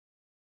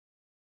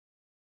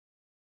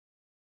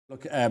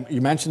Look,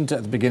 you mentioned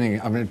at the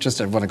beginning, I mean, I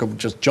want to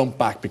just jump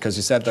back because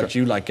you said that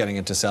you like getting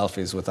into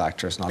selfies with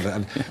actors and all that.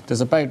 And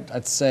there's about,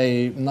 I'd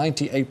say,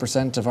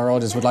 98% of our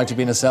audience would like to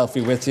be in a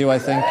selfie with you, I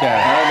think. All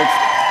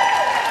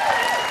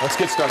right, let's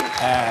get started.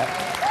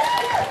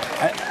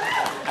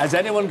 Has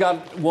anyone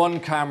got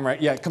one camera?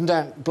 Yeah, come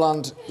down,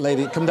 blonde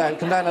lady. Come down,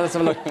 and let's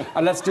have a look.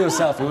 And let's do a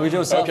selfie. Will we do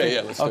a selfie? Okay,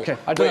 yeah, let's do it.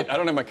 I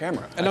don't have my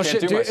camera. No,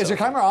 is your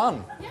camera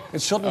on?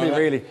 Is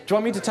really. Do you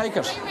want me to take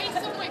it?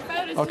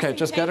 Okay,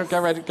 just get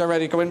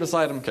ready, go in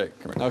beside him. Okay,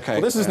 come here. Okay.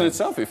 Well, this isn't a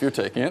selfie if you're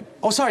taking it.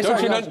 Oh, sorry.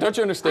 Don't you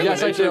understand?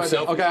 Yes, I do.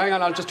 Okay, hang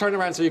on, I'll just turn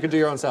around so you can do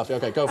your own selfie.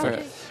 Okay, go for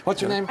it.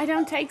 What's your name? I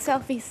don't take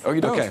selfies. Oh,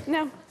 you don't? Okay.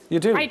 No. You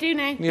do? I do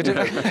now. You do?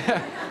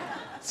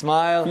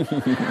 Smile.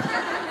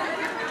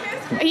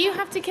 You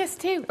have to kiss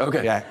too.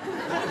 Okay. Yeah.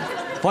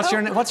 What's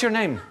your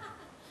name?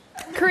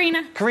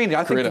 Karina. Karina,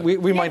 I think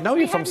we might know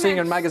you from seeing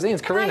in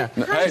magazines. Karina.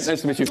 Hi,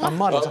 nice to meet you. I'm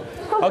model.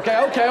 Okay,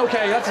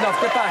 that's enough.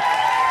 Get back.